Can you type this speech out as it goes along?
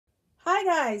Hi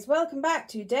guys, welcome back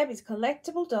to Debbie's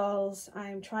Collectible Dolls.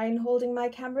 I'm trying holding my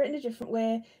camera in a different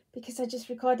way because I just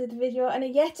recorded the video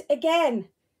and yet again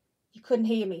you couldn't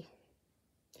hear me.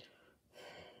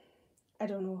 I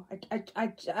don't know,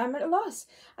 I'm at a loss.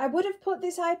 I would have put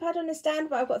this iPad on a stand,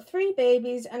 but I've got 3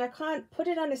 babies and I can't put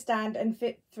it on a stand and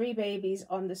fit 3 babies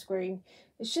on the screen.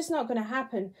 It's just not going to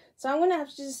happen. So I'm going to have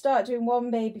to just start doing one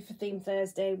baby for Theme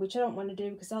Thursday, which I don't want to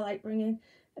do because I like bringing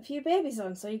a few babies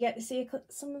on so you get to see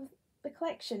some of the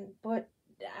collection. But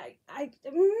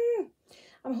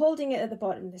I'm holding it at the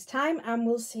bottom this time, and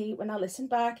we'll see when I listen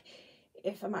back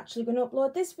if I'm actually going to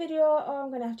upload this video or I'm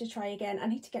going to have to try again. I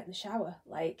need to get in the shower.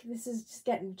 Like, this is just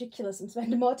getting ridiculous. I'm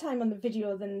spending more time on the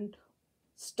video than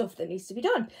stuff that needs to be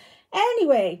done.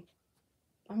 Anyway,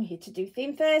 I'm here to do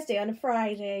Theme Thursday on a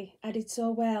Friday. I did so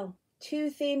well.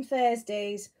 2 Theme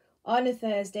Thursdays on a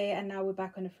Thursday, and now we're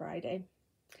back on a Friday.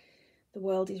 The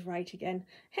world is right again.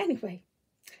 Anyway,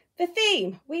 the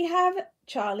theme. We have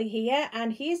Charlie here,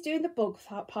 and he's doing the bug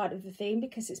part of the theme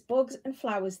because it's bugs and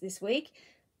flowers this week,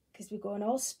 because we're going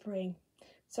all spring.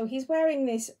 So he's wearing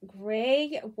this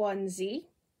grey onesie,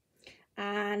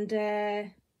 and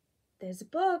there's a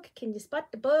bug. Can you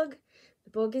spot the bug?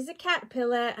 The bug is a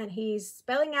caterpillar, and he's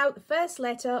spelling out the first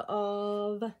letter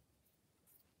of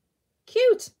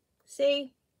cute.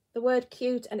 See the word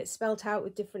cute, and it's spelt out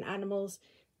with different animals.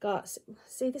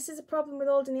 See, this is a problem with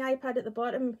holding the iPad at the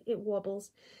bottom, it wobbles.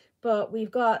 But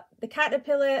we've got the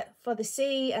caterpillar for the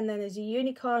C, and then there's a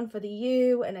unicorn for the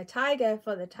U, and a tiger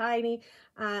for the tiny,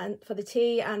 and for the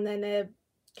T, and then a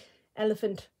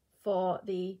elephant for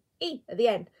the E at the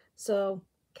end. So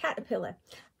caterpillar.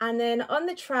 And then on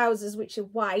the trousers, which are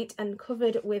white and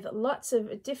covered with lots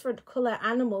of different colour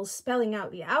animals spelling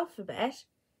out the alphabet,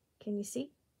 can you see?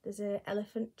 There's an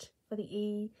elephant for the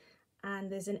E,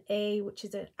 and there's an A, which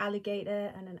is an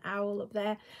alligator, and an owl up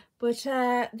there. But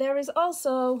there is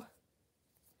also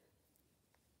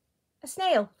a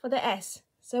snail for the S.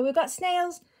 So we've got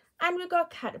snails and we've got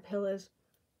caterpillars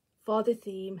for the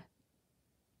theme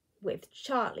with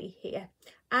Charlie here.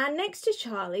 And next to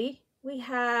Charlie, we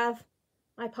have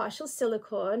my partial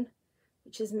silicone,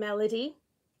 which is Melody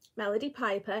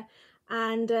Piper.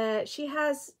 And she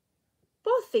has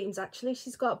both themes actually.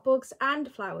 She's got bugs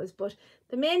and flowers, but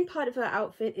the main part of her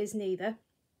outfit is neither.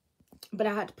 But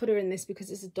I had to put her in this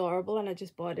because it's adorable and I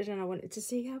just bought it and I wanted to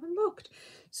see how it looked.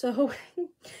 So,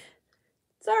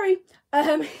 sorry.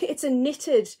 It's a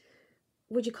knitted,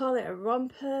 would you call it a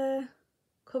romper,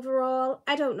 coverall?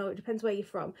 I don't know, it depends where you're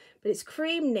from. But it's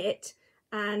cream knit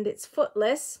and it's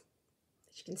footless.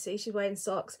 As you can see, she's wearing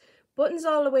socks. Buttons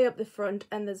all the way up the front,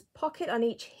 and there's a pocket on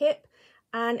each hip.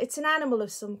 And it's an animal of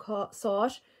some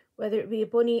sort, whether it be a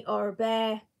bunny or a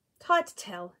bear. It's hard to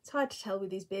tell. It's hard to tell with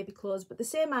these baby clothes, but the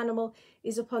same animal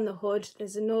is up on the hood.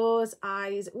 There's a nose,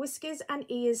 eyes, whiskers and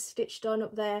ears stitched on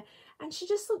up there. And she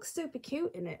just looks super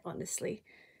cute in it, honestly.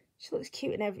 She looks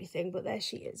cute in everything, but there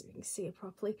she is. You can see her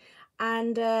properly.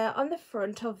 And on the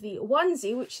front of the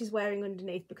onesie, which she's wearing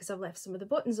underneath because I've left some of the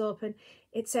buttons open,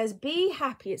 it says "Be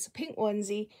Happy." It's a pink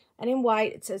onesie, and in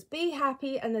white it says "Be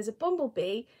Happy," and there's a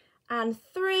bumblebee and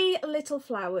 3 little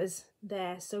flowers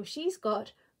there. So she's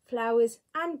got flowers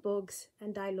and bugs,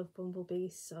 and I love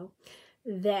bumblebees, so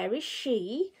there is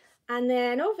she. And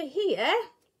then over here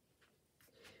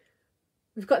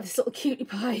we've got this little cutie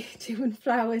pie doing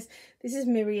flowers. This is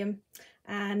Miriam,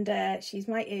 and she's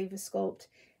my Ava sculpt,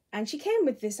 and she came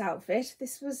with this outfit.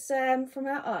 This was from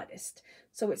her artist.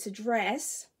 So it's a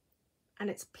dress and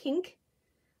it's pink,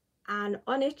 and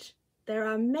on it there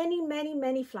are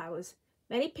many flowers.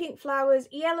 Many pink flowers,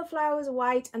 yellow flowers,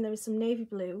 white, and there is some navy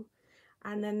blue.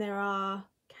 And then there are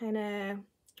kind of,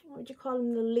 what would you call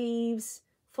them, the leaves,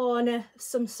 fauna of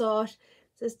some sort.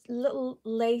 There's a little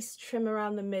lace trim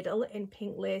around the middle in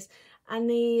pink lace. And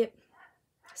the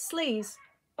sleeves,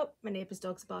 oh, my neighbour's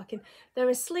dog's barking. There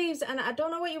are sleeves, and I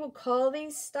don't know what you would call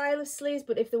these style of sleeves,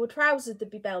 but if they were trousers, they'd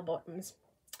be bell bottoms,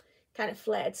 kind of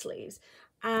flared sleeves.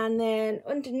 And then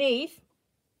underneath,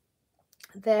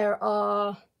 there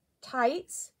are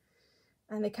tights,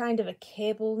 and they're kind of a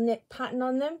cable knit pattern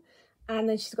on them. And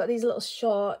then she's got these little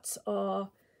shorts or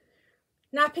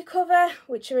nappy cover,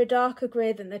 which are a darker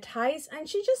grey than the ties, and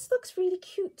she just looks really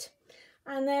cute.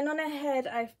 And then on her head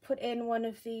I've put in one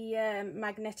of the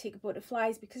magnetic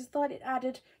butterflies because I thought it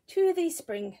added to the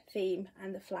spring theme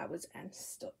and the flowers and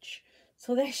such.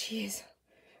 So there she is,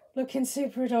 looking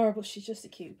super adorable. She's just a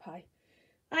cute pie,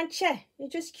 aren't you? You're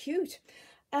just cute.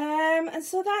 And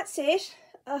so that's it.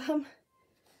 I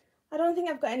don't think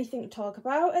I've got anything to talk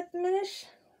about at the minute.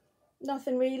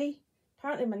 Nothing really.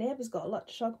 Apparently my neighbour's got a lot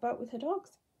to talk about with her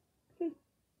dogs.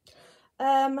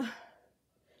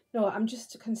 No, I'm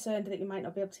just concerned that you might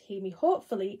not be able to hear me.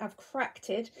 Hopefully I've cracked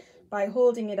it by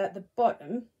holding it at the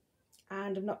bottom,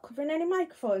 and I'm not covering any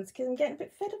microphones because I'm getting a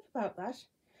bit fed up about that.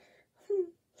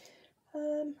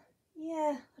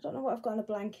 Yeah, I don't know what I've got on the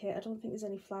blanket. I don't think there's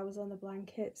any flowers on the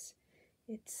blankets.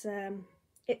 It's a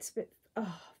bit, oh,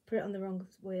 I've put it on the wrong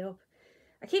way up.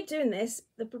 I keep doing this.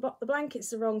 The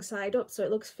blanket's the wrong side up, so it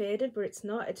looks faded, but it's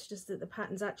not. It's just that the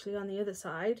pattern's actually on the other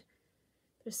side.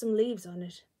 There's some leaves on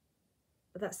it,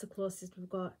 but that's the closest we've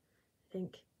got, I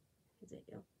think. Is it?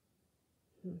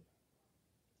 Yeah.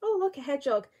 Oh, look, a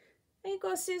hedgehog. There you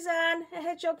go, Suzanne. A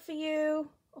hedgehog for you.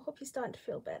 I hope you're starting to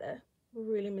feel better.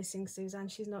 We're really missing Suzanne.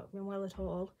 She's not been well at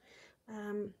all.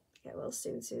 Get well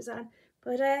soon, Suzanne.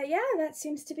 But yeah, that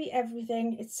seems to be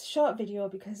everything. It's a short video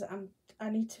because I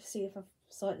need to see if I've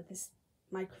sorted this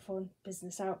microphone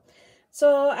business out.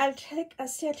 So I'll tell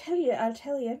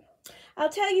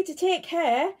you to take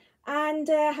care and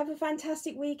have a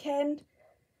fantastic weekend.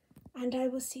 And I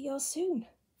will see you all soon.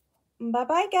 Bye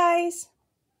bye, guys.